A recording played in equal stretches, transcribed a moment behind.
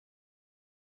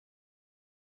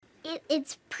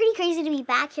it's pretty crazy to be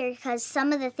back here because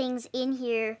some of the things in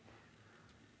here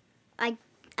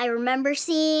I remember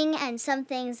seeing, and some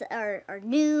things are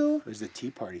new. There's the tea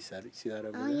party set. You see that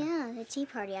over there? Oh, yeah, the tea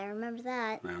party. I remember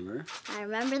that. Remember? I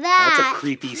remember that. That's a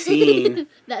creepy scene.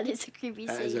 That is a creepy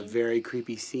scene. That is a very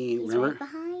creepy scene. He's Remember? right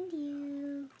behind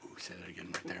you. Ooh, say that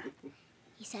again right there.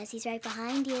 He says he's right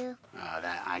behind you.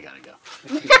 That I gotta go.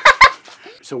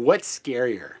 So what's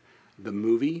scarier, the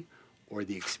movie or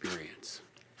the experience?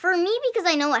 For me, because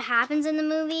I know what happens in the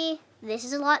movie, this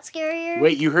is a lot scarier.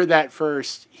 Wait, you heard that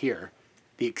first here.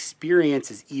 The experience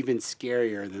is even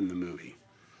scarier than the movie.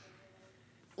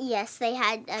 Yes, they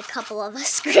had a couple of us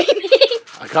screaming.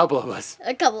 A couple of us.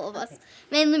 A couple of us.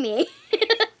 Mainly me.